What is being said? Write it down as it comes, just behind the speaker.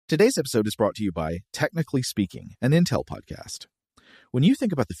Today's episode is brought to you by Technically Speaking, an Intel podcast. When you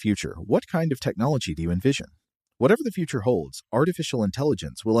think about the future, what kind of technology do you envision? Whatever the future holds, artificial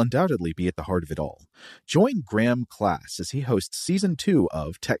intelligence will undoubtedly be at the heart of it all. Join Graham Class as he hosts Season 2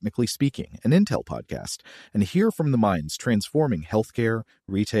 of Technically Speaking, an Intel podcast, and hear from the minds transforming healthcare,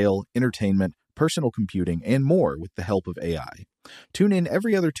 retail, entertainment, personal computing, and more with the help of AI. Tune in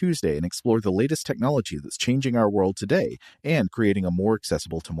every other Tuesday and explore the latest technology that's changing our world today and creating a more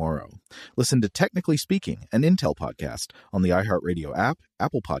accessible tomorrow. Listen to Technically Speaking, an Intel podcast on the iHeartRadio app,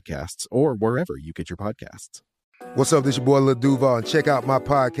 Apple Podcasts, or wherever you get your podcasts. What's up, this your boy Lil Duval, and check out my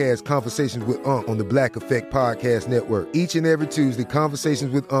podcast, Conversations with Unc, on the Black Effect Podcast Network. Each and every Tuesday,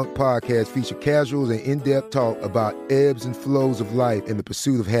 Conversations with Unc podcast feature casuals and in-depth talk about ebbs and flows of life and the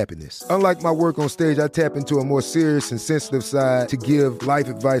pursuit of happiness. Unlike my work on stage, I tap into a more serious and sensitive side to give life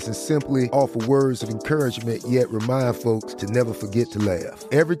advice and simply offer words of encouragement, yet remind folks to never forget to laugh.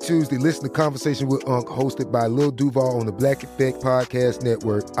 Every Tuesday, listen to Conversations with Unc, hosted by Lil Duval on the Black Effect Podcast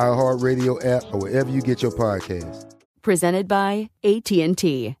Network, iHeartRadio app, or wherever you get your podcasts. Presented by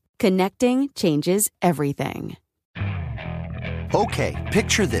AT&T. Connecting changes everything. Okay,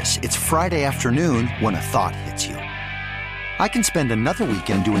 picture this. It's Friday afternoon when a thought hits you. I can spend another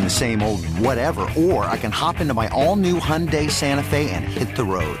weekend doing the same old whatever, or I can hop into my all-new Hyundai Santa Fe and hit the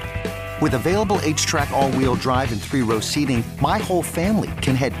road. With available H-Track all-wheel drive and 3-row seating, my whole family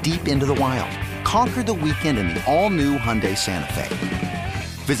can head deep into the wild. Conquer the weekend in the all-new Hyundai Santa Fe.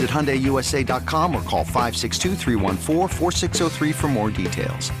 Visit HyundaiUSA.com or call 562-314-4603 for more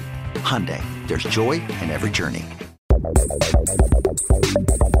details. Hyundai, there's joy in every journey.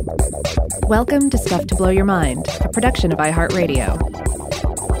 Welcome to Stuff to Blow Your Mind, a production of iHeartRadio.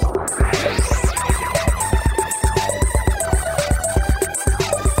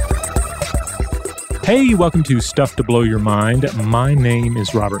 Hey, welcome to Stuff to Blow Your Mind. My name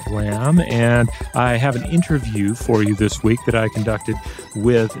is Robert Lamb, and I have an interview for you this week that I conducted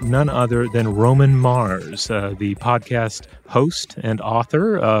with none other than Roman Mars, the podcast host and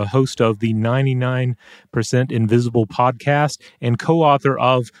author, host of the 99% Invisible podcast, and co-author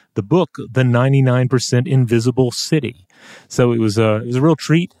of the book, The 99% Invisible City. So it was a real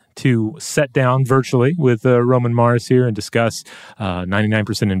treat to sit down virtually with Roman Mars here and discuss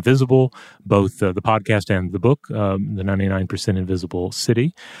 99% Invisible, both the podcast and the book, the 99% Invisible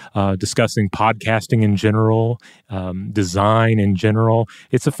City, discussing podcasting in general, design in general.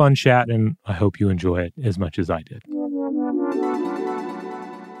 It's a fun chat, and I hope you enjoy it as much as I did.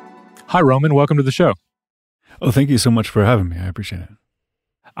 Hi, Roman. Welcome to the show. Oh, thank you so much for having me. I appreciate it.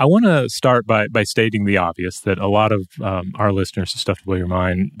 I want to start by stating the obvious, that a lot of our listeners to Stuff to Blow Your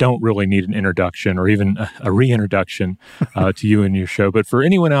Mind don't really need an introduction or even a reintroduction to you and your show. But for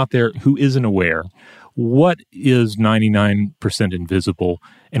anyone out there who isn't aware, what is 99% Invisible,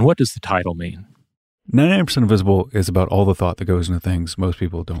 and what does the title mean? 99% Invisible is about all the thought that goes into things most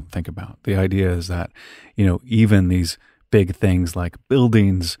people don't think about. The idea is that, even these big things like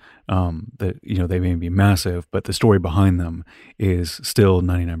buildings, that, they may be massive, but the story behind them is still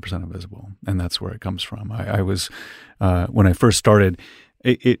 99% invisible. And that's where it comes from. I was, when I first started,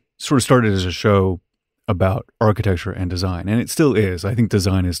 it sort of started as a show about architecture and design. And it still is. I think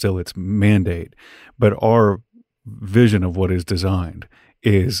design is still its mandate, but our vision of what is designed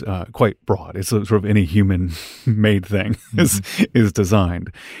is quite broad. It's sort of any human-made thing is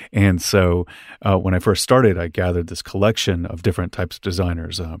designed. And so when I first started, I gathered this collection of different types of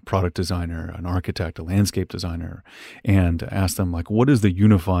designers, a product designer, an architect, a landscape designer, and asked them, what is the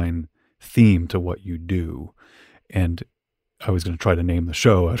unifying theme to what you do? And I was going to try to name the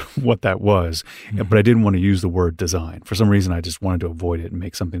show what that was, but I didn't want to use the word design. For some reason, I just wanted to avoid it and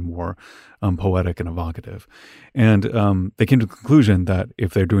make something more poetic and evocative. And they came to the conclusion that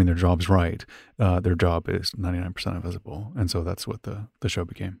if they're doing their jobs right, their job is 99% invisible. And so that's what the show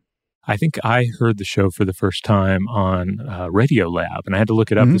became. I think I heard the show for the first time on Radiolab, and I had to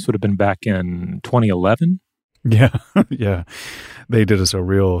look it up. This would have been back in 2011. Yeah. They did us a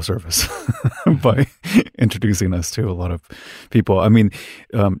real service by introducing us to a lot of people. I mean,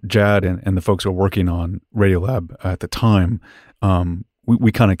 Jad and the folks who were working on Radiolab at the time,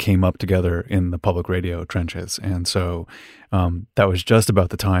 we kind of came up together in the public radio trenches. And so that was just about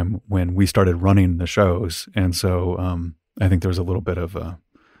the time when we started running the shows. And so I think there was a little bit of a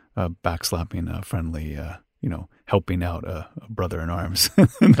backslapping, friendly, helping out a brother in arms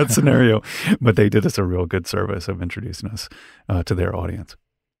in that scenario. But they did us a real good service of introducing us to their audience.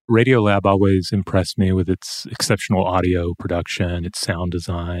 Radiolab always impressed me with its exceptional audio production, its sound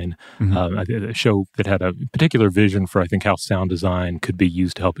design, a show that had a particular vision for, I think, how sound design could be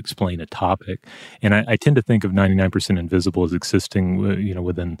used to help explain a topic. And I tend to think of 99% Invisible as existing,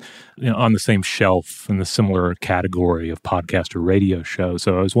 within, on the same shelf in the similar category of podcast or radio show.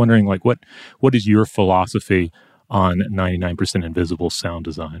 So I was wondering, like, what is your philosophy on 99% Invisible sound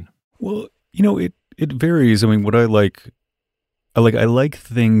design? Well, it varies. I mean, what I like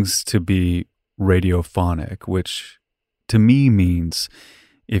things to be radiophonic, which to me means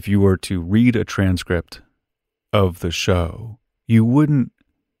if you were to read a transcript of the show, you wouldn't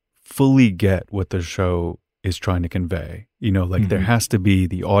fully get what the show is trying to convey. There has to be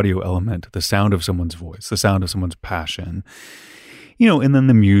the audio element, the sound of someone's voice, the sound of someone's passion, and then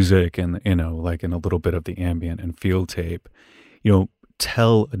the music and, and a little bit of the ambient and field tape,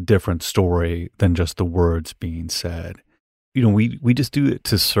 tell a different story than just the words being said. We just do it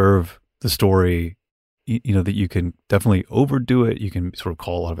to serve the story, that you can definitely overdo it. You can sort of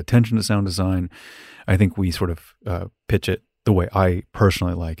call a lot of attention to sound design. I think we sort of pitch it the way I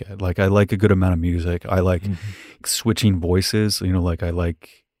personally like it. Like, I like a good amount of music. I like switching voices,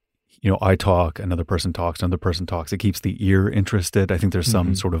 I talk, another person talks. It keeps the ear interested. I think there's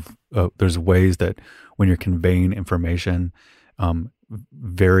some sort of, there's ways that when you're conveying information,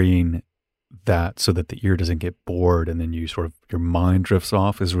 varying that so that the ear doesn't get bored and then your mind drifts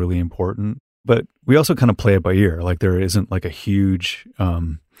off is really important. But we also kind of play it by ear. Like, there isn't like a huge,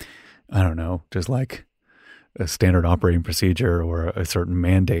 just like a standard operating procedure or a certain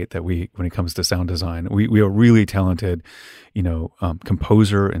mandate that when it comes to sound design. We are really talented,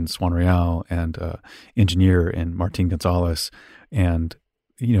 composer in Swan Real and engineer in Martin Gonzalez. And,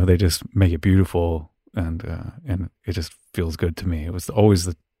 they just make it beautiful and it just feels good to me. It was always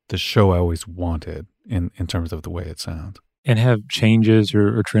the show I always wanted in terms of the way it sounds. And have changes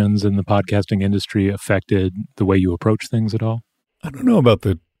or trends in the podcasting industry affected the way you approach things at all? I don't know about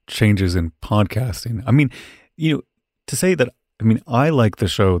the changes in podcasting. I mean, to say that, I like the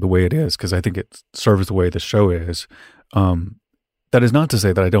show the way it is because I think it serves the way the show is. That is not to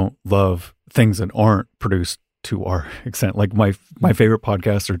say that I don't love things that aren't produced to our extent. Like my favorite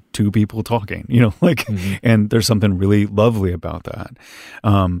podcasts are two people talking, and there's something really lovely about that.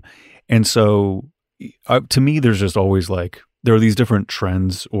 And so to me, there's just always there are these different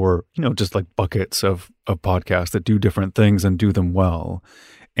trends or, just like buckets of podcasts that do different things and do them well.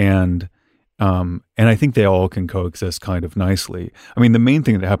 And I think they all can coexist kind of nicely. I mean, the main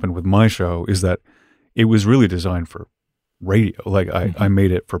thing that happened with my show is that it was really designed for radio. Like I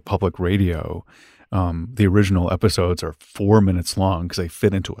made it for public radio. The original episodes are 4 minutes long because they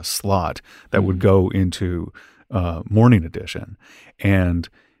fit into a slot that would go into morning edition. And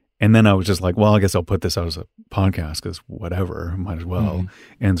then I was just like, well, I guess I'll put this out as a podcast because whatever, might as well.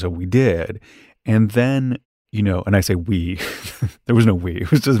 And so we did. And then, and I say we, there was no we,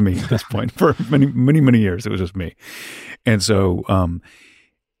 it was just me at this point. For many, many, many years, it was just me. And so,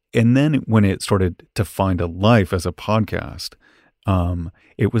 and then when it started to find a life as a podcast,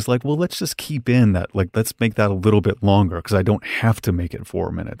 it was like, well, let's just keep in that, let's make that a little bit longer because I don't have to make it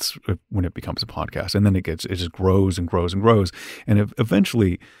 4 minutes when it becomes a podcast. And then it just grows and grows and grows. And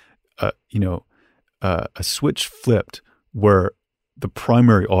eventually, a switch flipped where the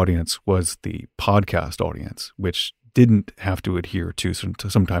primary audience was the podcast audience, which didn't have to adhere to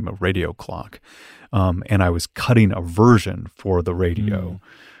some type of radio clock. And I was cutting a version for the radio.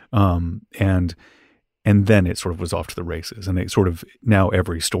 And then it sort of was off to the races, and it sort of, now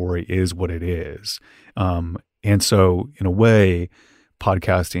every story is what it is. And so in a way,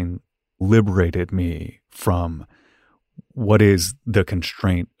 podcasting liberated me from what is the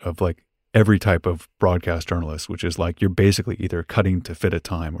constraint of every type of broadcast journalist, which is you're basically either cutting to fit a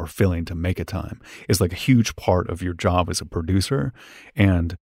time or filling to make a time, is a huge part of your job as a producer.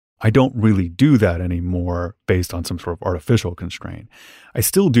 And I don't really do that anymore based on some sort of artificial constraint. I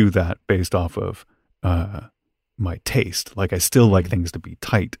still do that based off of my taste. I still like things to be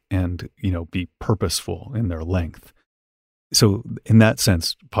tight and, be purposeful in their length. So in that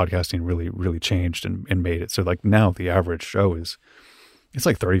sense, podcasting really, really changed and made it so now the average show it's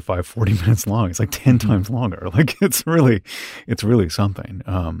 35, 40 minutes long. It's 10 times longer. It's really something.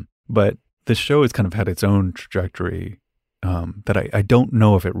 But the show has kind of had its own trajectory that I don't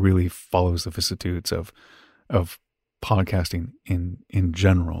know if it really follows the vicissitudes of podcasting in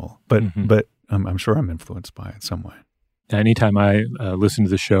general. But I'm sure I'm influenced by it some way. Anytime I listen to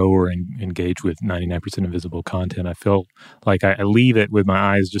the show or engage with 99% Invisible content, I feel like I leave it with my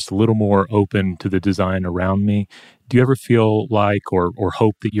eyes just a little more open to the design around me. Do you ever feel like or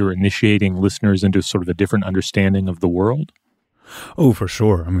hope that you're initiating listeners into sort of a different understanding of the world? Oh, for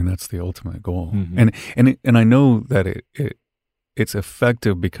sure. I mean, that's the ultimate goal. And I know that it's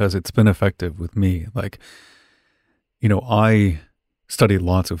effective because it's been effective with me. Like, I studied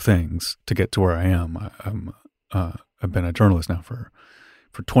lots of things to get to where I am. I've been a journalist now for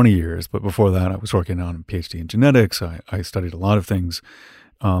 20 years, but before that I was working on a PhD in genetics. I studied a lot of things.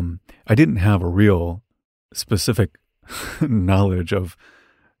 I didn't have a real specific knowledge of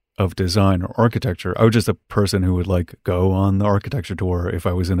design or architecture. I was just a person who would like go on the architecture tour if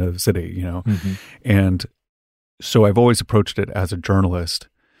I was in a city, And so I've always approached it as a journalist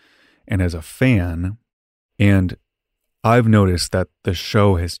and as a fan. And I've noticed that the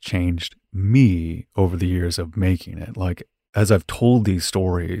show has changed me over the years of making it. Like, as I've told these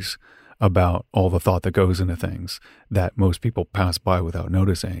stories about all the thought that goes into things that most people pass by without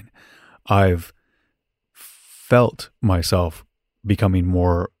noticing, I've felt myself becoming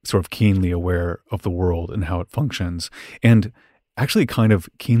more sort of keenly aware of the world and how it functions, and actually kind of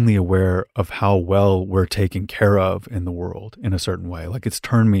keenly aware of how well we're taken care of in the world in a certain way. Like, it's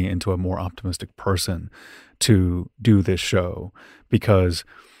turned me into a more optimistic person to do this show because,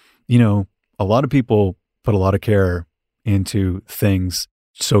 a lot of people put a lot of care into things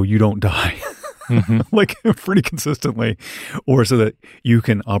so you don't die. Like pretty consistently, or so that you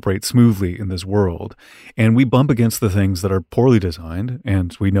can operate smoothly in this world. And we bump against the things that are poorly designed,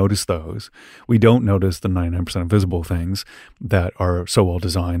 and we notice those. We don't notice the 99% invisible things that are so well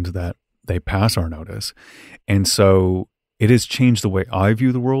designed that they pass our notice. And so it has changed the way I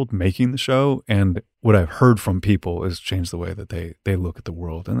view the world making the show, and what I've heard from people has changed the way that they look at the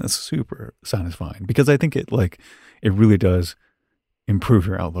world. And that's super satisfying because I think it really does improve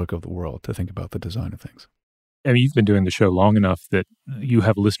your outlook of the world to think about the design of things. I mean, you've been doing the show long enough that you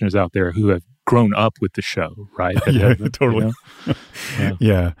have listeners out there who have grown up with the show, right? Yeah, totally.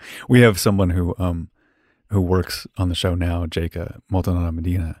 Yeah. We have someone who works on the show now, Jaika Maldonado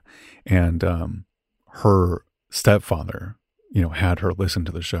Medina, and her stepfather, had her listen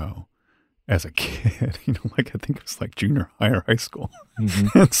to the show as a kid, I think it was like junior high or high school.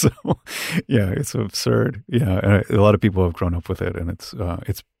 And so, yeah, it's absurd. Yeah. And a lot of people have grown up with it, and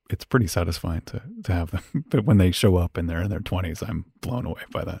it's pretty satisfying to have them. But when they show up and they're in their 20s, I'm blown away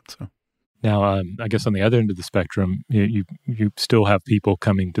by that. So now, I guess on the other end of the spectrum, you still have people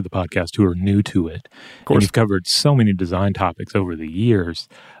coming to the podcast who are new to it. Of course. And you've covered so many design topics over the years.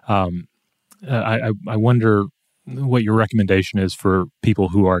 I wonder what your recommendation is for people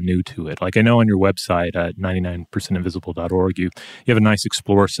who are new to it. Like, I know on your website at 99percentinvisible.org, you have a nice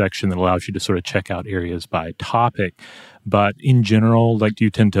explore section that allows you to sort of check out areas by topic. But in general, like, do you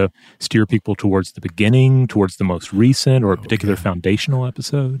tend to steer people towards the beginning, towards the most recent, or a particular foundational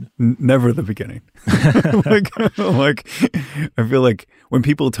episode? Never the beginning. like, I feel like when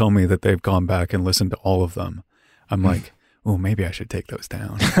people tell me that they've gone back and listened to all of them, I'm like, oh, maybe I should take those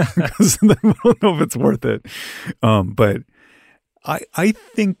down because I don't know if it's worth it. But I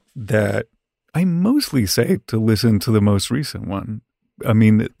think that I mostly say to listen to the most recent one. I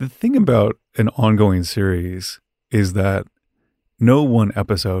mean, the thing about an ongoing series is that no one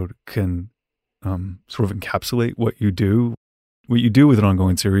episode can sort of encapsulate what you do. What you do with an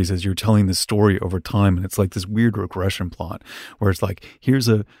ongoing series is you're telling the story over time, and it's like this weird regression plot where it's like, here's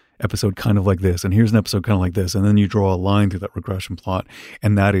a episode kind of like this, and here's an episode kind of like this, and then you draw a line through that regression plot,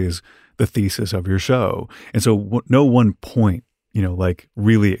 and that is the thesis of your show. And so no one point,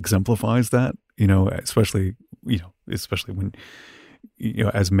 really exemplifies that, especially when,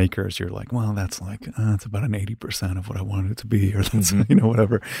 as makers, you're like, well, that's like, it's about an 80% of what I wanted it to be, or that's,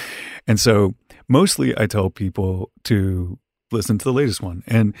 whatever. And so mostly I tell people to listen to the latest one.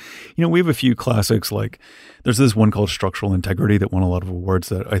 And, we have a few classics, like there's this one called Structural Integrity that won a lot of awards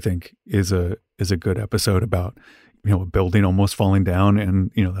that I think is a good episode about, a building almost falling down.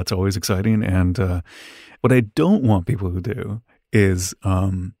 And, that's always exciting. And what I don't want people to do is,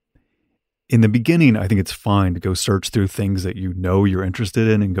 in the beginning, I think it's fine to go search through things that you're interested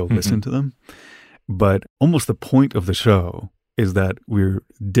in and go listen to them. But almost the point of the show is that we're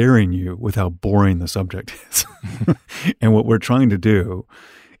daring you with how boring the subject is. And what we're trying to do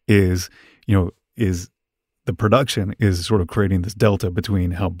is the production is sort of creating this delta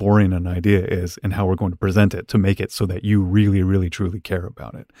between how boring an idea is and how we're going to present it to make it so that you really, really, truly care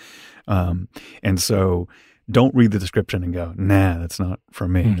about it. And so don't read the description and go, nah, that's not for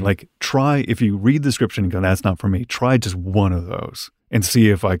me. Like, try, if you read the description and go, that's not for me, try just one of those and see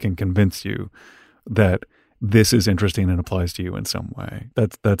if I can convince you that this is interesting and applies to you in some way.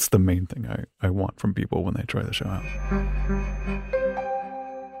 That's the main thing I want from people when they try the show out.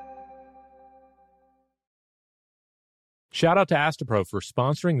 Shout out to Astapro for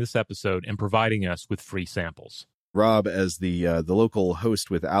sponsoring this episode and providing us with free samples. Rob, as the local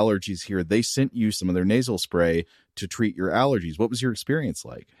host with allergies here, they sent you some of their nasal spray to treat your allergies. What was your experience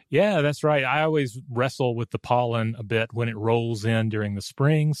like? Yeah, that's right. I always wrestle with the pollen a bit when it rolls in during the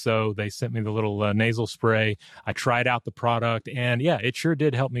spring. So they sent me the little nasal spray. I tried out the product, and yeah, it sure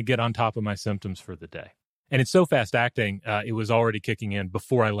did help me get on top of my symptoms for the day. And it's so fast acting, it was already kicking in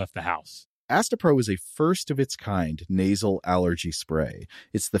before I left the house. Astepro is a first-of-its-kind nasal allergy spray.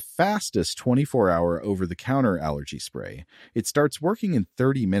 It's the fastest 24-hour over-the-counter allergy spray. It starts working in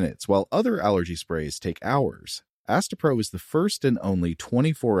 30 minutes, while other allergy sprays take hours. Astepro is the first and only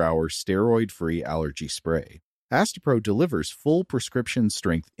 24-hour steroid-free allergy spray. Astepro delivers full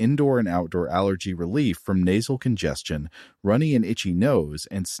prescription-strength indoor and outdoor allergy relief from nasal congestion, runny and itchy nose,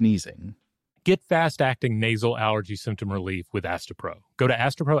 and sneezing. Get fast-acting nasal allergy symptom relief with Astepro. Go to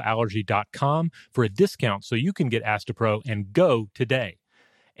asteproallergy.com for a discount so you can get Astepro and go today.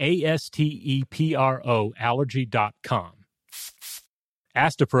 ASTEPRO allergy.com.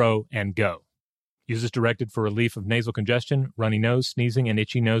 Astepro and go. Use as directed for relief of nasal congestion, runny nose, sneezing, and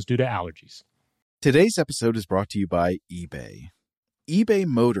itchy nose due to allergies. Today's episode is brought to you by eBay. eBay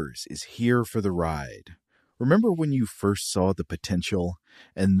Motors is here for the ride. Remember when you first saw the potential?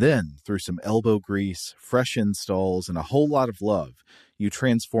 And then, through some elbow grease, fresh installs, and a whole lot of love, you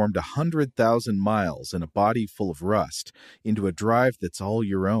transformed 100,000 miles and a body full of rust into a drive that's all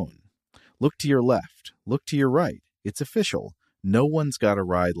your own. Look to your left. Look to your right. It's official. No one's got a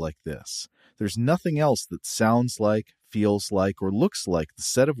ride like this. There's nothing else that sounds like, feels like, or looks like the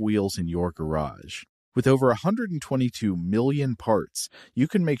set of wheels in your garage. With over 122 million parts, you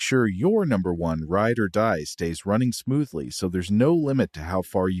can make sure your number one ride or die stays running smoothly, so there's no limit to how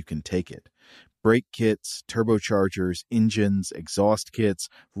far you can take it. Brake kits, turbochargers, engines, exhaust kits,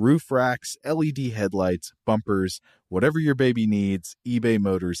 roof racks, LED headlights, bumpers, whatever your baby needs, eBay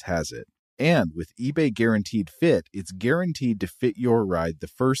Motors has it. And with eBay Guaranteed Fit, it's guaranteed to fit your ride the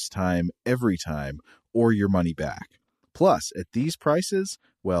first time, every time, or your money back. Plus, at these prices,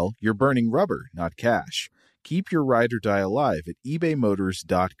 well, you're burning rubber, not cash. Keep your ride or die alive at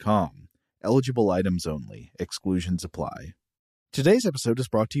ebaymotors.com. Eligible items only. Exclusions apply. Today's episode is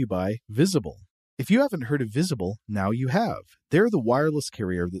brought to you by Visible. If you haven't heard of Visible, now you have. They're the wireless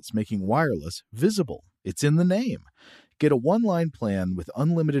carrier that's making wireless visible. It's in the name. Get a one-line plan with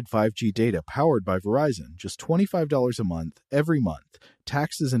unlimited 5G data powered by Verizon, just $25 a month, every month,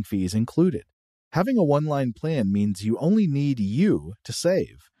 taxes and fees included. Having a one-line plan means you only need you to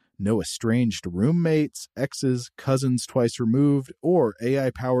save. No estranged roommates, exes, cousins twice removed, or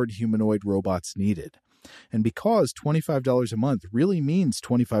AI-powered humanoid robots needed. And because $25 a month really means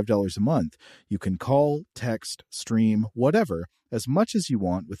 $25 a month, you can call, text, stream, whatever, as much as you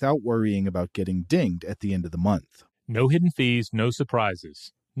want without worrying about getting dinged at the end of the month. No hidden fees, no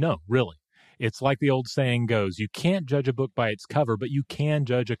surprises. No, really. It's like the old saying goes, you can't judge a book by its cover, but you can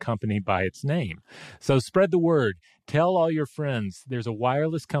judge a company by its name. So spread the word. Tell all your friends there's a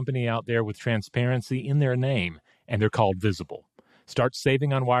wireless company out there with transparency in their name, and they're called Visible. Start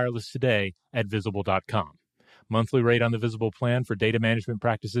saving on wireless today at Visible.com. Monthly rate on the Visible plan for data management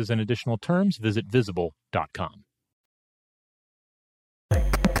practices and additional terms, visit Visible.com.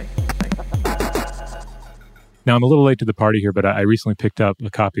 Now, I'm a little late to the party here, but I recently picked up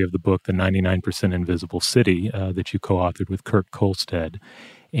a copy of the book, The 99% Invisible City, that you co-authored with Kurt Kohlstedt.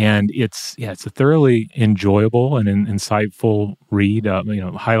 And it's a thoroughly enjoyable and insightful read,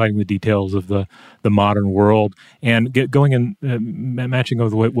 highlighting the details of the modern world. And going in, matching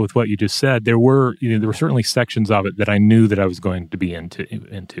with what you just said, there were certainly sections of it that I knew that I was going to be into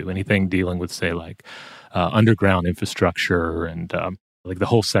anything dealing with, say, like underground infrastructure and like the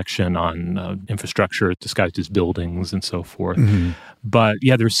whole section on infrastructure disguised as buildings and so forth. Mm-hmm. But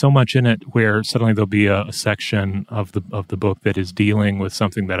yeah, there's so much in it where suddenly there'll be a section of the book that is dealing with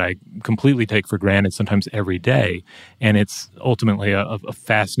something that I completely take for granted sometimes every day. And it's ultimately a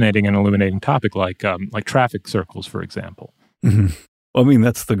fascinating and illuminating topic like traffic circles, for example. Mm-hmm. Well, I mean,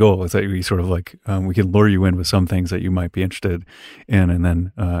 that's the goal, is that we sort of like, we can lure you in with some things that you might be interested in, and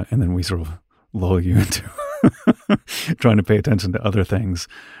then we sort of lull you into trying to pay attention to other things.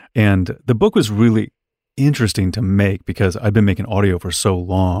 And the book was really interesting to make because I've been making audio for so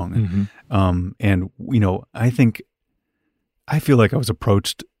long. Mm-hmm. And, I feel like I was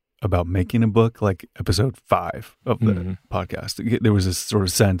approached about making a book like episode 5 of the podcast. There was this sort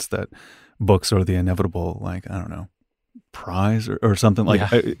of sense that books are the inevitable, like, I don't know, prize or something. Like, yeah.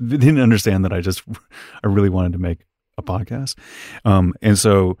 I didn't understand that I really wanted to make a podcast.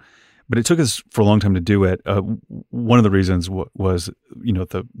 But it took us for a long time to do it. One of the reasons was,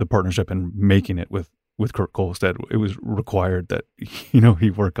 the partnership and making it with Kurt Kohlstedt. It was required that, he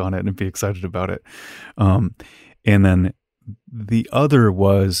work on it and be excited about it. And then the other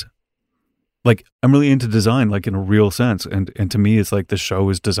was like, I'm really into design, like in a real sense. And to me, it's like the show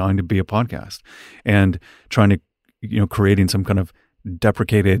is designed to be a podcast, and trying to, creating some kind of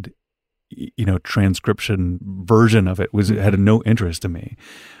deprecated, transcription version of it had no interest to me.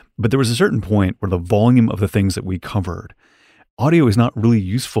 But there was a certain point where the volume of the things that we covered, audio is not really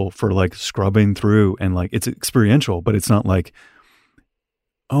useful for like scrubbing through, and like it's experiential, but it's not like,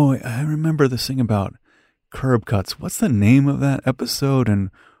 oh, I remember this thing about curb cuts. What's the name of that episode? And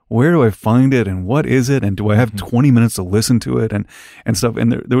where do I find it? And what is it? And do I have 20 minutes to listen to it? And stuff.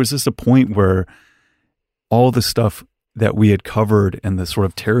 And there was just a point where all the stuff that we had covered and the sort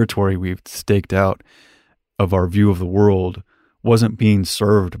of territory we've staked out of our view of the world wasn't being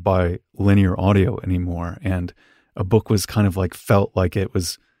served by linear audio anymore. And a book was kind of like, felt like it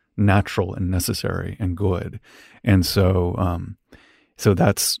was natural and necessary and good. And so, so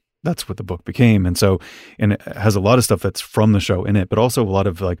that's what the book became. And it has a lot of stuff that's from the show in it, but also a lot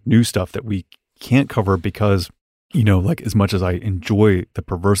of like new stuff that we can't cover because, like as much as I enjoy the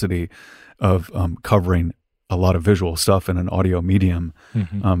perversity of covering a lot of visual stuff in an audio medium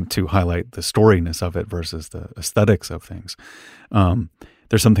to highlight the storiness of it versus the aesthetics of things.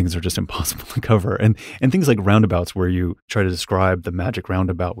 There's some things that are just impossible to cover. And things like roundabouts, where you try to describe the magic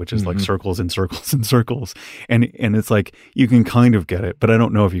roundabout, which is like circles and circles and circles. And it's like, you can kind of get it, but I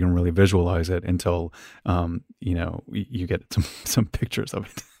don't know if you can really visualize it until, you get some pictures of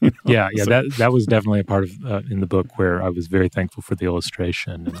it. Yeah. That was definitely a part of in the book where I was very thankful for the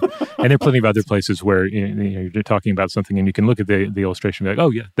illustration. And there are plenty of other places where you're talking about something and you can look at the illustration and be like,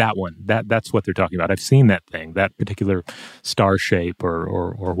 oh yeah, that one, that's what they're talking about. I've seen that thing, that particular star shape or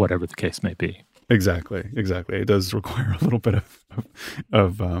whatever the case may be. Exactly. It does require a little bit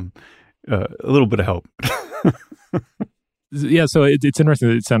of help. Yeah. So it's interesting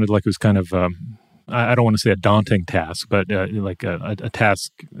that it sounded like it was kind of, I don't want to say a daunting task, but like a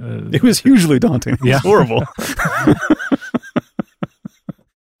task. It was hugely daunting. It was horrible.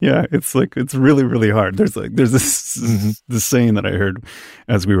 Yeah, it's really, really hard. There's this saying that I heard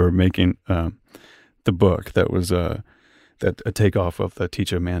as we were making the book that was a takeoff of the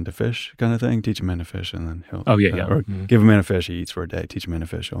teach a man to fish kind of thing. Teach a man to fish, and then he'll or give a man a fish, he eats for a day. Teach a man to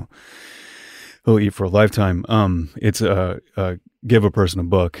fish, he'll eat for a lifetime. It's give a person a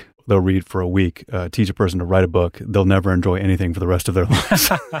book, they'll read for a week. Teach a person to write a book, they'll never enjoy anything for the rest of their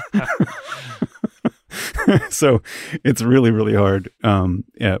lives. So it's really, really hard.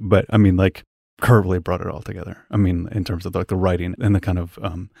 Yeah, but I mean, like, Kurt really brought it all together. I mean, in terms of like the writing and the kind of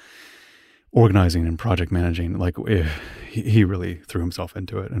organizing and project managing, like he really threw himself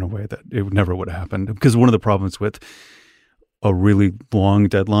into it in a way that it never would have happened. Because one of the problems with a really long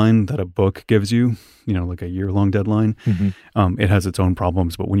deadline that a book gives you, like a year-long deadline, it has its own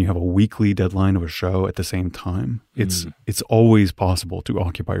problems. But when you have a weekly deadline of a show at the same time, it's always possible to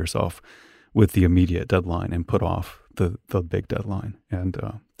occupy yourself with the immediate deadline and put off the big deadline. And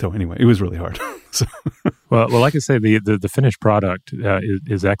so anyway, it was really hard. So. Well, like I say, the finished product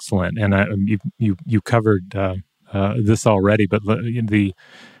is excellent, and you covered this already. But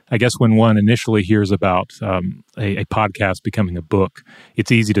I guess when one initially hears about a podcast becoming a book, it's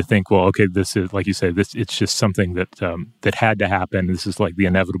easy to think, well, okay, this is, like you say, it's just something that had to happen. This is like the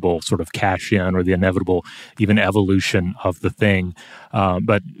inevitable sort of cash in or the inevitable even evolution of the thing.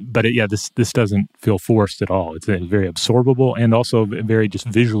 But this doesn't feel forced at all. It's very absorbable and also very just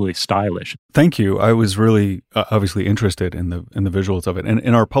visually stylish. Thank you. I was really obviously interested in the visuals of it,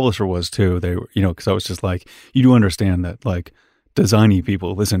 and our publisher was too. They were, because I was just like, you do understand that, like, designy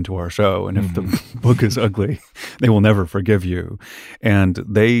people listen to our show, and if the book is ugly, they will never forgive you. And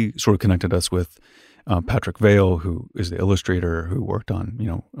they sort of connected us with Patrick Vale, who is the illustrator who worked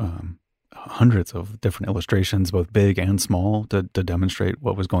on hundreds of different illustrations, both big and small, to demonstrate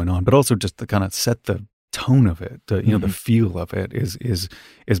what was going on, but also just to kind of set the tone of it. The feel of it is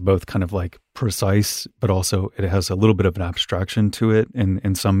both kind of like precise, but also it has a little bit of an abstraction to it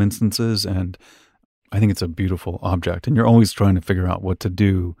in some instances. And I think it's a beautiful object, and you're always trying to figure out what to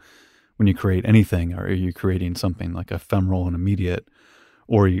do when you create anything. Are you creating something like ephemeral and immediate,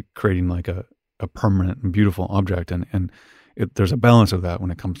 or are you creating like a permanent and beautiful object? And there's a balance of that when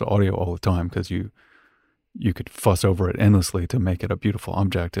it comes to audio all the time, because you could fuss over it endlessly to make it a beautiful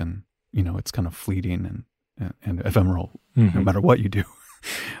object, and it's kind of fleeting and ephemeral no matter what you do.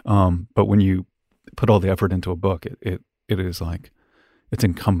 But when you put all the effort into a book, it is like, it's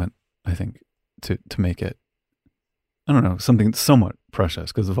incumbent, I think, to make it, I don't know, something somewhat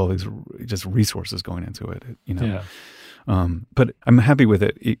precious because of all these just resources going into it, Yeah. But I'm happy with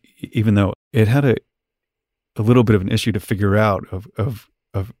it, even though it had a little bit of an issue to figure out of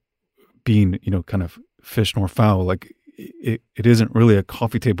being, kind of fish nor fowl. Like it isn't really a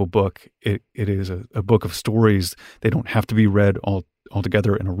coffee table book. It is a book of stories. They don't have to be read all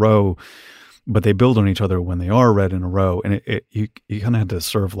together in a row, but they build on each other when they are read in a row. And you kind of had to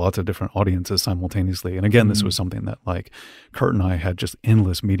serve lots of different audiences simultaneously. And again, this was something that like Kurt and I had just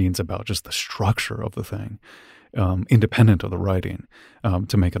endless meetings about, just the structure of the thing, independent of the writing,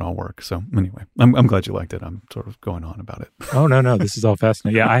 to make it all work. So anyway, I'm glad you liked it. I'm sort of going on about it. Oh, no. This is all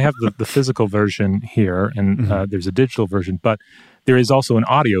fascinating. Yeah, I have the physical version here, and there's a digital version, but there is also an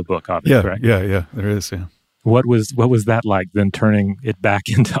audiobook of it, correct? Yeah, there is, yeah. What was that like, then turning it back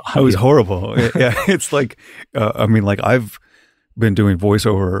into audio? It was horrible. Yeah, it's like, I've been doing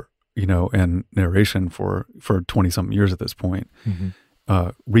voiceover, and narration for 20-something years at this point. Mm-hmm.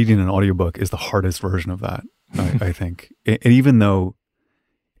 Reading an audiobook is the hardest version of that, I think. And even though,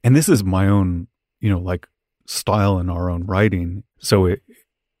 and this is my own, like style in our own writing, so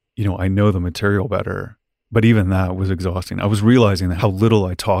I know the material better. But even that was exhausting. I was realizing how little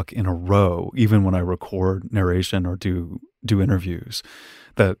I talk in a row, even when I record narration or do interviews,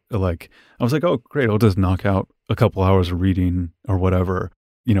 that like, I was like, oh, great, I'll just knock out a couple hours of reading or whatever,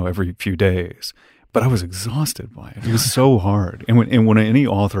 every few days. But I was exhausted by it. It was so hard. And when any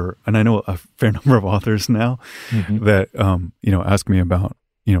author, and I know a fair number of authors now that, ask me about,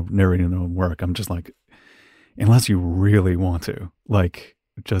 narrating their own work, I'm just like, unless you really want to, like,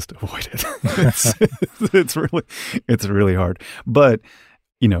 just avoid it. It's really hard. But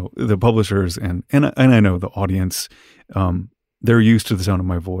the publishers and I know the audience, they're used to the sound of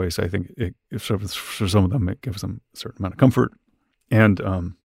my voice. I think for some of them it gives them a certain amount of comfort, and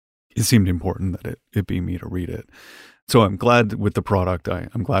it seemed important that it be me to read it. So I'm glad with the product.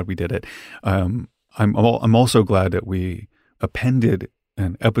 I'm glad we did it. I'm also glad that we appended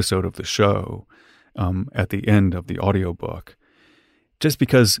an episode of the show at the end of the audiobook. Just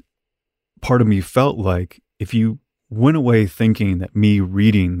because part of me felt like if you went away thinking that me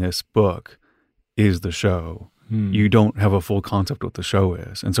reading this book is the show, you don't have a full concept of what the show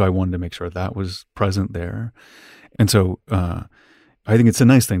is. And so I wanted to make sure that was present there. And so I think it's a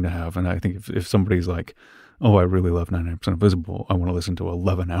nice thing to have. And I think if somebody's like, oh, I really love 99% Invisible, I want to listen to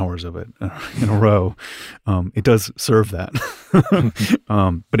 11 hours of it in a row, it does serve that.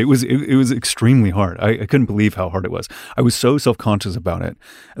 But it was extremely hard. I couldn't believe how hard it was. I was so self-conscious about it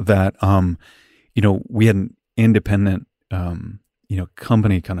that, we had an independent,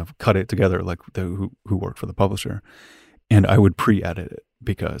 company kind of cut it together, like who worked for the publisher. And I would pre-edit it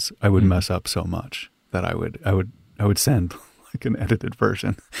because I would mess up so much that I would send like an edited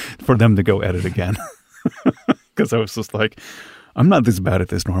version for them to go edit again. Because I was just like, I'm not this bad at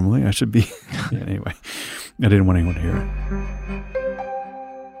this normally. I should be. Anyway, I didn't want anyone to hear it.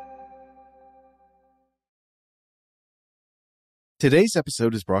 Today's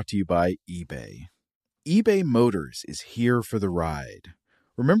episode is brought to you by eBay. eBay Motors is here for the ride.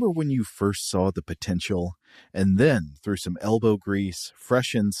 Remember when you first saw the potential? And then, through some elbow grease,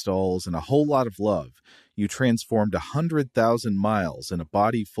 fresh installs, and a whole lot of love, you transformed 100,000 miles and a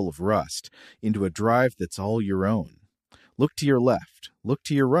body full of rust into a drive that's all your own. Look to your left. Look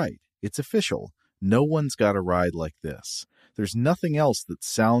to your right. It's official. No one's got a ride like this. There's nothing else that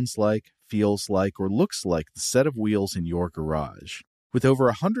sounds like, feels like, or looks like the set of wheels in your garage. With over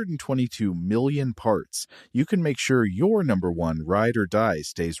 122 million parts, you can make sure your number one ride or die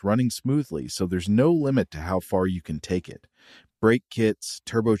stays running smoothly, so there's no limit to how far you can take it. Brake kits,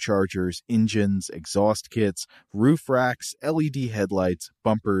 turbochargers, engines, exhaust kits, roof racks, LED headlights,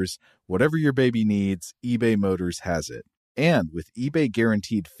 bumpers, whatever your baby needs, eBay Motors has it. And with eBay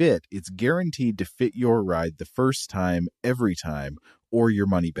Guaranteed Fit, it's guaranteed to fit your ride the first time, every time, or your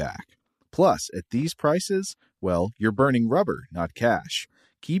money back. Plus, at these prices, well, you're burning rubber, not cash.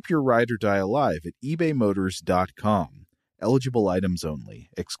 Keep your ride or die alive at ebaymotors.com. Eligible items only.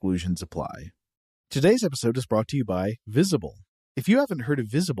 Exclusions apply. Today's episode is brought to you by Visible. If you haven't heard of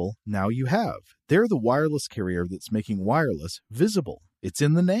Visible, now you have. They're the wireless carrier that's making wireless visible. It's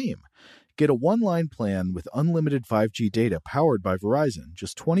in the name. Get a one-line plan with unlimited 5G data powered by Verizon,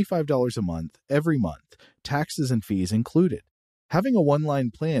 just $25 a month, every month, taxes and fees included. Having a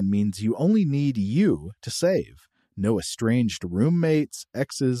one-line plan means you only need you to save. No estranged roommates,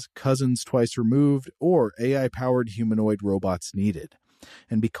 exes, cousins twice removed, or AI-powered humanoid robots needed.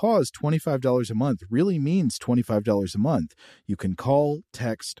 And because $25 a month really means $25 a month, you can call,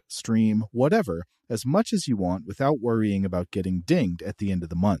 text, stream, whatever, as much as you want without worrying about getting dinged at the end of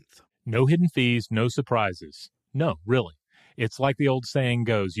the month. No hidden fees, no surprises. No, really. It's like the old saying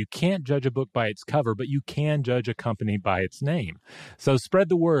goes, you can't judge a book by its cover, but you can judge a company by its name. So spread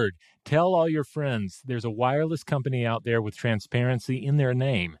the word. Tell all your friends there's a wireless company out there with transparency in their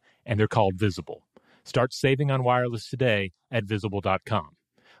name, and they're called Visible. Start saving on wireless today at Visible.com.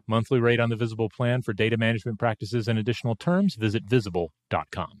 Monthly rate on the Visible plan for data management practices and additional terms, visit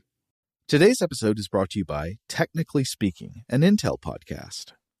Visible.com. Today's episode is brought to you by Technically Speaking, an Intel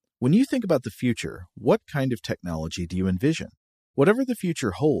podcast. When you think about the future, what kind of technology do you envision? Whatever the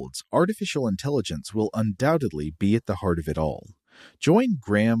future holds, artificial intelligence will undoubtedly be at the heart of it all. Join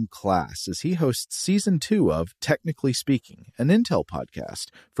Graham Class as he hosts Season 2 of Technically Speaking, an Intel podcast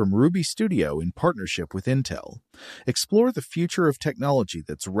from Ruby Studio in partnership with Intel. Explore the future of technology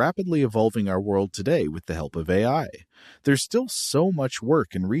that's rapidly evolving our world today with the help of AI. There's still so much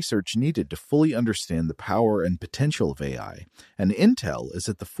work and research needed to fully understand the power and potential of AI, and Intel is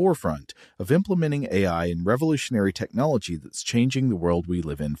at the forefront of implementing AI in revolutionary technology that's changing the world we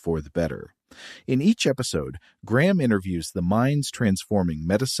live in for the better. In each episode, Graham interviews the minds transforming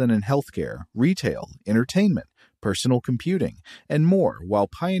medicine and healthcare, retail, entertainment, personal computing, and more while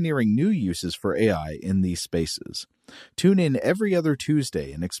pioneering new uses for AI in these spaces. Tune in every other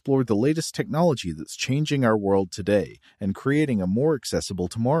Tuesday and explore the latest technology that's changing our world today and creating a more accessible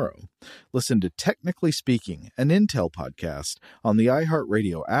tomorrow. Listen to Technically Speaking, an Intel podcast on the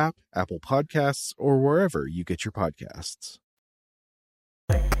iHeartRadio app, Apple Podcasts, or wherever you get your podcasts.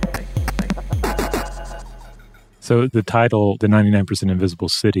 So the title, The 99% Invisible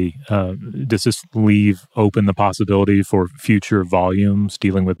City, does this leave open the possibility for future volumes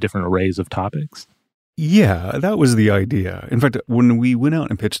dealing with different arrays of topics? Yeah, that was the idea. In fact, when we went out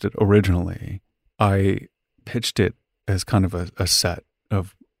and pitched it originally, I pitched it as kind of a set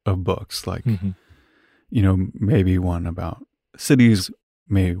of books, like, maybe one about cities,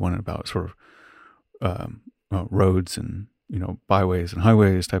 maybe one about sort of roads and, byways and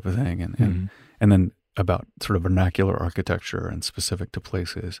highways type of thing, and then about sort of vernacular architecture and specific to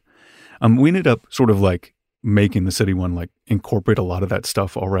places. We ended up sort of like making the city one like incorporate a lot of that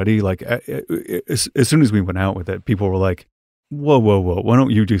stuff already. Like as soon as we went out with it, people were like, whoa, why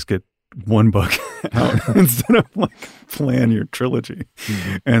don't you just get one book out instead of like plan your trilogy?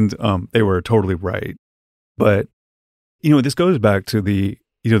 And they were totally right. But, this goes back to the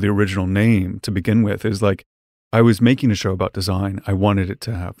original name to begin with, is like, I was making a show about design. I wanted it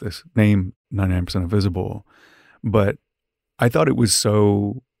to have this name, 99% Invisible, but I thought it was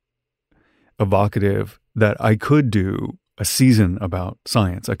so evocative that I could do a season about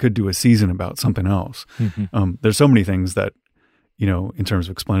science. I could do a season about something else. There's so many things that, in terms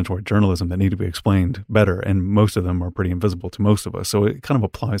of explanatory journalism that need to be explained better, and most of them are pretty invisible to most of us. So it kind of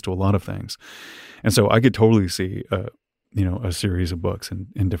applies to a lot of things. And so I could totally see, a series of books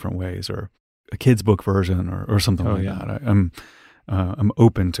in different ways, or a kid's book version or something that. I'm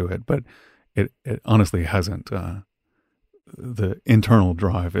open to it, but it honestly hasn't. The internal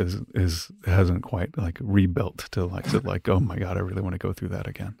drive hasn't quite like rebuilt to like oh my God, I really want to go through that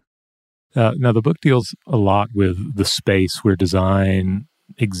again. Now the book deals a lot with the space where design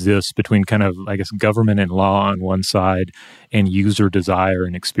exists between kind of, I guess, government and law on one side and user desire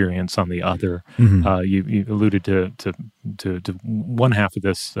and experience on the other. You alluded to one half of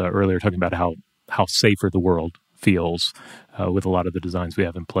this earlier, talking about how safer the world feels with a lot of the designs we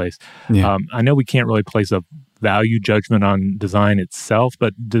have in place. I know we can't really place a value judgment on design itself,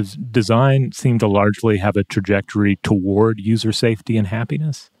 but does design seem to largely have a trajectory toward user safety and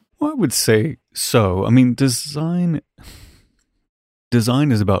happiness? Well, I would say so. I mean, design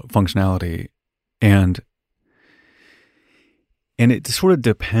is about functionality, and it sort of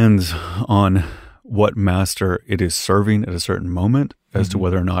depends on what master it is serving at a certain moment as to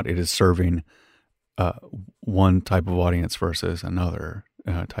whether or not it is serving one type of audience versus another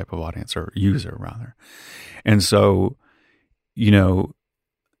type of audience, or user rather. And so, you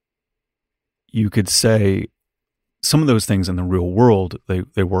could say some of those things in the real world,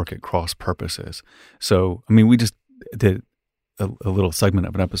 they work at cross purposes. So, I mean, we just did a little segment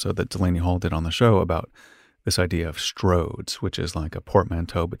of an episode that Delaney Hall did on the show about this idea of stroads, which is like a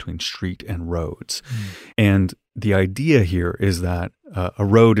portmanteau between street and roads. And the idea here is that a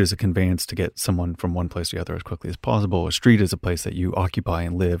road is a conveyance to get someone from one place to the other as quickly as possible. A street is a place that you occupy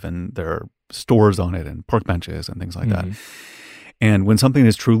and live, and there are stores on it and park benches and things like that. And when something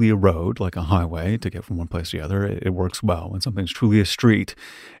is truly a road, like a highway to get from one place to the other, it works well. When something's truly a street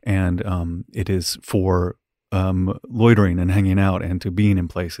and it is for loitering and hanging out and to being in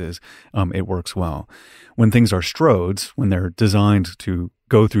places, it works well. When things are stroads, when they're designed to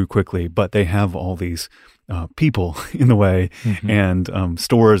go through quickly, but they have all these people in the way and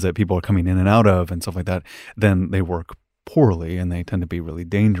stores that people are coming in and out of and stuff like that, then they work poorly and they tend to be really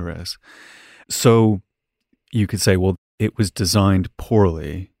dangerous. So you could say, well, it was designed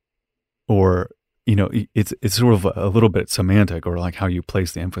poorly, or it's sort of a little bit semantic, or like how you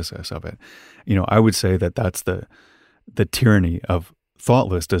place the emphasis of it. I would say that that's the tyranny of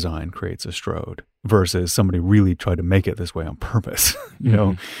thoughtless design creates a Strode versus somebody really tried to make it this way on purpose,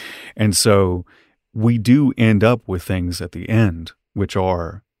 And so we do end up with things at the end which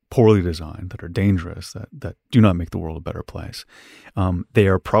are poorly designed, that are dangerous, that do not make the world a better place. They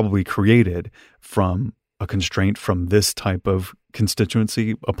are probably created from a constraint from this type of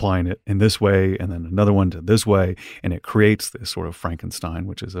constituency, applying it in this way, and then another one to this way, and it creates this sort of Frankenstein,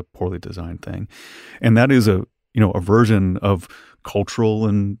 which is a poorly designed thing. And that is a version of cultural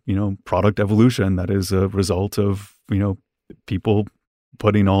and, product evolution that is a result of, people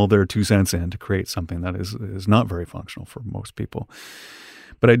putting all their 2 cents in to create something that is not very functional for most people.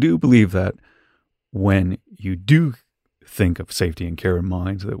 But I do believe that when you do think of safety and care in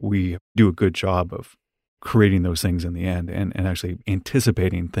mind, that we do a good job of creating those things in the end and actually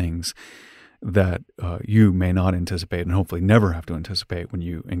anticipating things that you may not anticipate and hopefully never have to anticipate when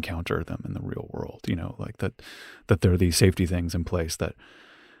you encounter them in the real world, like that there are these safety things in place that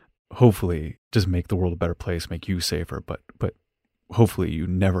hopefully just make the world a better place, make you safer, but hopefully you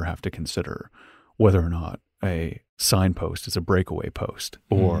never have to consider whether or not a signpost is a breakaway post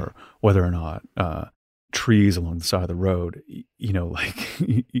or whether or not trees along the side of the road,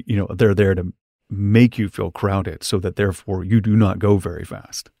 they're there to make you feel crowded so that therefore you do not go very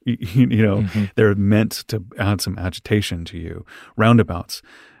fast. They're meant to add some agitation to you. Roundabouts,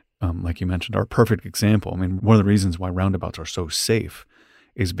 like you mentioned, are a perfect example. I mean, one of the reasons why roundabouts are so safe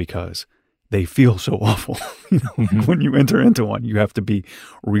is because they feel so awful. When you enter into one, you have to be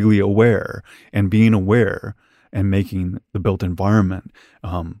really aware, and being aware and making the built environment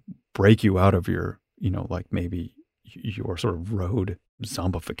break you out of your, maybe your sort of road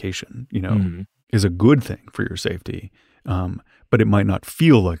zombification, is a good thing for your safety. But it might not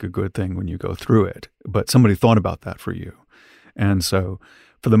feel like a good thing when you go through it. But somebody thought about that for you. And so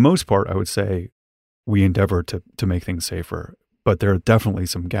for the most part, I would say we endeavor to make things safer. But there are definitely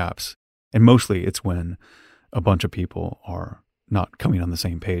some gaps. And mostly it's when a bunch of people are not coming on the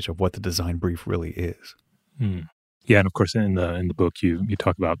same page of what the design brief really is. Yeah, and of course in the book you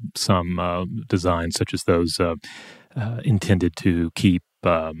talk about some designs such as those intended to keep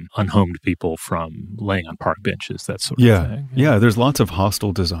unhomed people from laying on park benches, that sort of thing. Yeah, there's lots of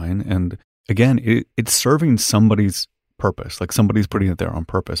hostile design. And again, it's serving somebody's purpose. Like somebody's putting it there on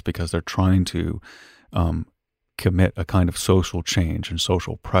purpose because they're trying to commit a kind of social change and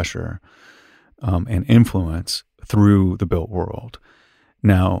social pressure and influence through the built world.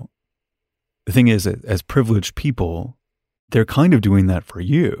 Now, the thing is that as privileged people, they're kind of doing that for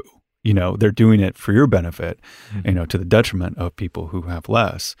you. They're doing it for your benefit, to the detriment of people who have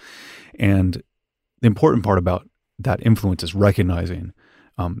less. And the important part about that influence is recognizing,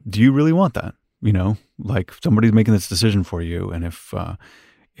 do you really want that? Like somebody's making this decision for you. And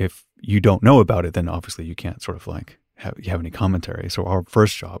if you don't know about it, then obviously you can't sort of like have any commentary. So our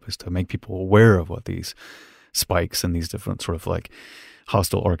first job is to make people aware of what these spikes and these different sort of like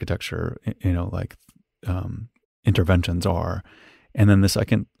hostile architecture, interventions are. And then the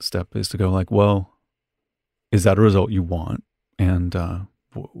second step is to go like, well, is that a result you want? And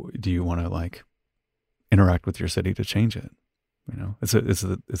do you want to like interact with your city to change it?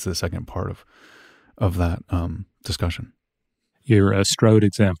 It's the second part of that discussion. Your Strode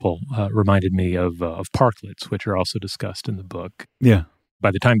example reminded me of parklets, which are also discussed in the book. Yeah. By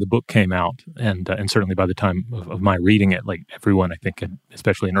the time the book came out, and certainly by the time of my reading it, like everyone, I think,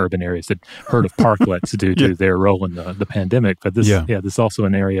 especially in urban areas, had heard of parklets due to their role in the pandemic. But this is also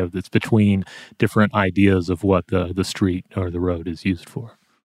an area that's between different ideas of what the street or the road is used for.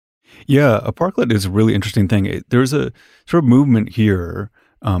 Yeah, a parklet is a really interesting thing. There's a sort of movement here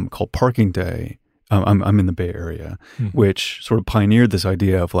called Parking Day. I'm in the Bay Area, which sort of pioneered this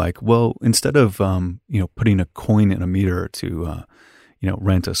idea of like, well, instead of putting a coin in a meter to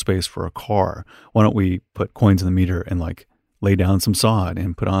rent a space for a car, why don't we put coins in the meter and like lay down some sod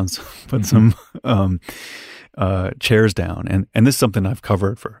and put some chairs down. And this is something I've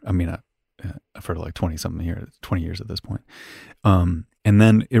covered I've heard like 20 years at this point. And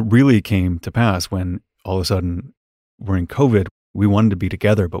then it really came to pass when all of a sudden we're in COVID. We wanted to be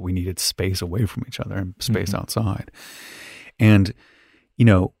together, but we needed space away from each other and space outside. And,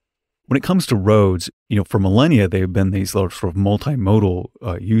 when it comes to roads, for millennia, they've been these sort of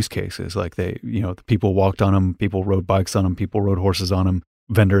multimodal use cases. Like the people walked on them, people rode bikes on them, people rode horses on them,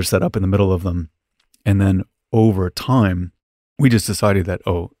 vendors set up in the middle of them. And then over time, we just decided that,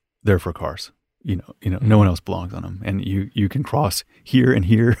 they're for cars. No one else belongs on them. And you can cross here and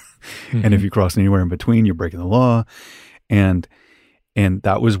here. And if you cross anywhere in between, you're breaking the law. And And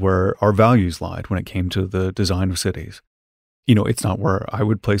that was where our values lied when it came to the design of cities. You know, it's not where I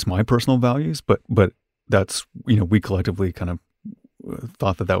would place my personal values, but that's, you know, we collectively kind of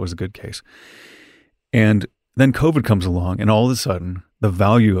thought that was a good case. And then COVID comes along, and all of a sudden, the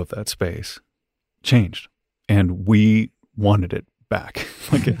value of that space changed. And we wanted it back,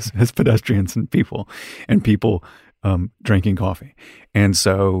 like as pedestrians and people drinking coffee. And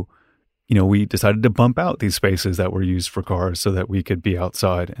so, you know, we decided to bump out these spaces that were used for cars so that we could be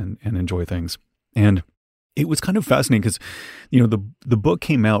outside and enjoy things. And it was kind of fascinating because, you know, the book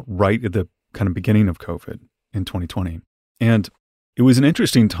came out right at the kind of beginning of COVID in 2020. And it was an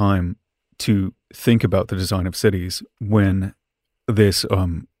interesting time to think about the design of cities when this,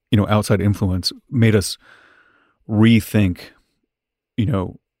 you know, outside influence made us rethink, you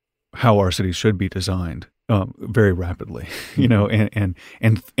know, how our cities should be designed very rapidly, you know, and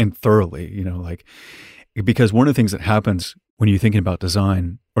thoroughly, you know, like, because one of the things that happens when you're thinking about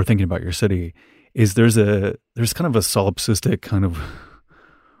design or thinking about your city is there's kind of a solipsistic kind of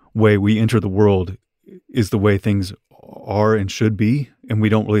way we enter the world is the way things are and should be. And we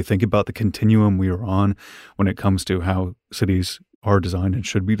don't really think about the continuum we are on when it comes to how cities are designed and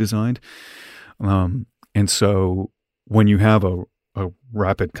should be designed. And so when you have a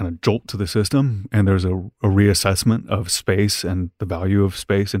rapid kind of jolt to the system and there's a reassessment of space and the value of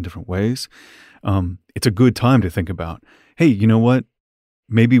space in different ways, it's a good time to think about, hey, you know what?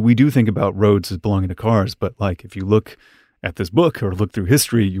 Maybe we do think about roads as belonging to cars, but like if you look at this book or look through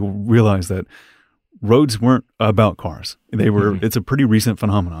history, you'll realize that roads weren't about cars. They were, it's a pretty recent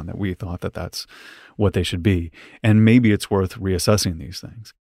phenomenon that we thought that that's what they should be. And maybe it's worth reassessing these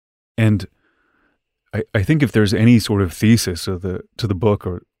things. And I think if there's any sort of thesis to the book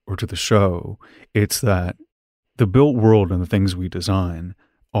or to the show, it's that the built world and the things we design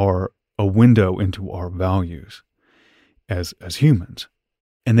are a window into our values as humans.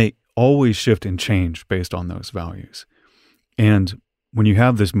 And they always shift and change based on those values. And when you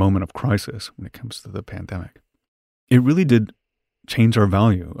have this moment of crisis, when it comes to the pandemic, it really did change our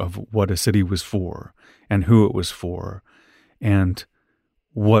value of what a city was for and who it was for and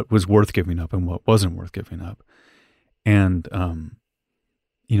what was worth giving up and what wasn't worth giving up. And,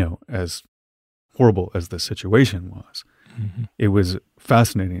 you know, as horrible as the situation was, it was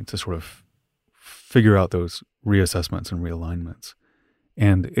fascinating to sort of figure out those reassessments and realignments.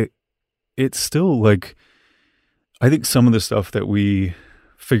 And it's still like, I think some of the stuff that we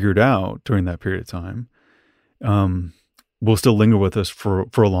figured out during that period of time will still linger with us for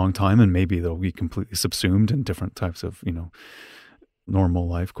a long time, and maybe they'll be completely subsumed in different types of, you know, normal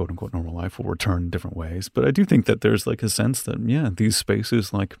life, quote unquote normal life, will return in different ways. But I do think that there's like a sense that, yeah, these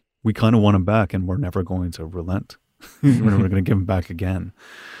spaces, like we kind of want them back and we're never going to relent. We're never going to give them back again.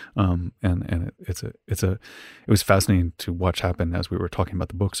 And it was fascinating to watch happen as we were talking about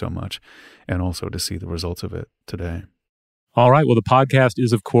the book so much, and also to see the results of it today. All right. Well, the podcast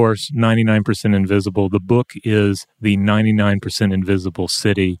is, of course, 99% Invisible. The book is The 99% Invisible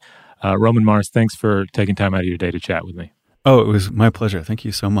City. Roman Mars, thanks for taking time out of your day to chat with me. Oh, it was my pleasure. Thank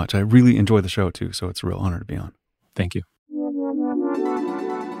you so much. I really enjoy the show too, so it's a real honor to be on. Thank you.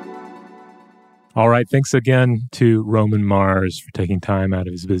 All right. Thanks again to Roman Mars for taking time out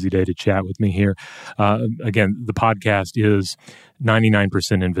of his busy day to chat with me here. Again, the podcast is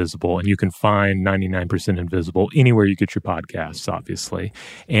 99% Invisible, and you can find 99% Invisible anywhere you get your podcasts, obviously.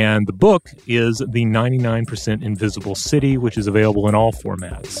 And the book is The 99% Invisible City, which is available in all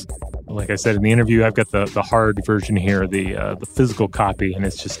formats. Like I said in the interview, I've got the hard version here, the physical copy, and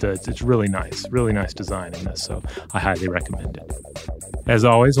it's just it's really nice design in this, so I highly recommend it. As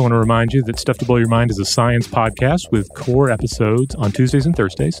always, I want to remind you that Stuff to Blow Your Mind is a science podcast with core episodes on Tuesdays and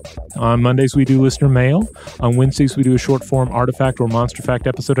Thursdays. On Mondays, we do listener mail. On Wednesdays, we do a short-form artifact or monster fact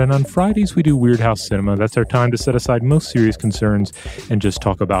episode. And on Fridays, we do Weird House Cinema. That's our time to set aside most serious concerns and just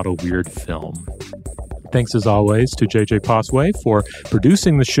talk about a weird film. Thanks, as always, to JJ Posway for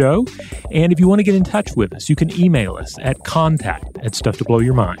producing the show. And if you want to get in touch with us, you can email us at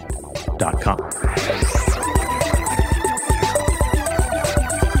contact@stufftoblowyourmind.com.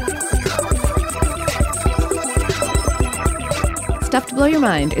 Stuff to Blow Your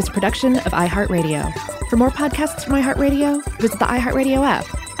Mind is a production of iHeartRadio. For more podcasts from iHeartRadio, visit the iHeartRadio app,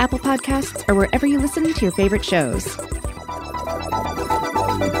 Apple Podcasts, or wherever you listen to your favorite shows.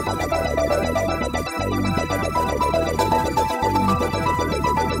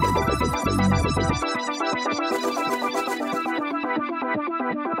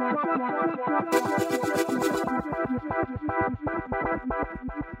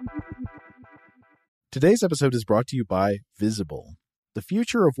 Today's episode is brought to you by Visible. The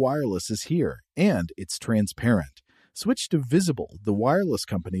future of wireless is here, and it's transparent. Switch to Visible, the wireless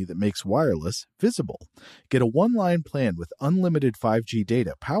company that makes wireless visible. Get a one-line plan with unlimited 5G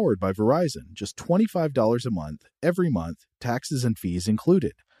data powered by Verizon, just $25 a month, every month, taxes and fees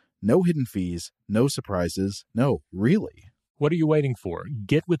included. No hidden fees, no surprises, no, really. What are you waiting for?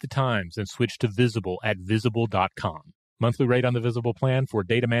 Get with the times and switch to Visible at Visible.com. Monthly rate on the Visible plan for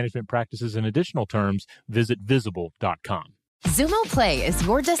data management practices and additional terms, visit Visible.com. Xumo Play is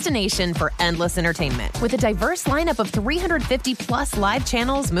your destination for endless entertainment. With a diverse lineup of 350-plus live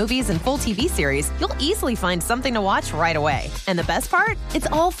channels, movies, and full TV series, you'll easily find something to watch right away. And the best part? It's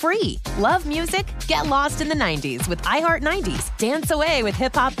all free. Love music? Get lost in the 90s with iHeart 90s. Dance away with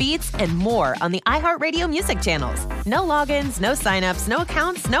hip-hop beats and more on the iHeartRadio music channels. No logins, no signups, no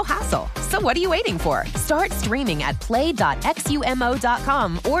accounts, no hassle. So what are you waiting for? Start streaming at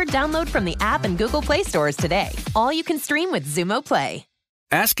play.xumo.com or download from the app and Google Play stores today. All you can stream with Xumo Play.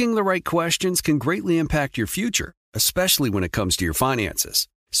 Asking the right questions can greatly impact your future, especially when it comes to your finances.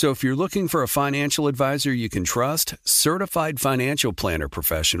 So if you're looking for a financial advisor you can trust, certified financial planner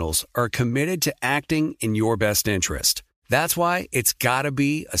professionals are committed to acting in your best interest. That's why it's got to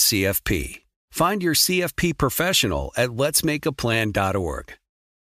be a CFP. Find your CFP professional at letsmakeaplan.org.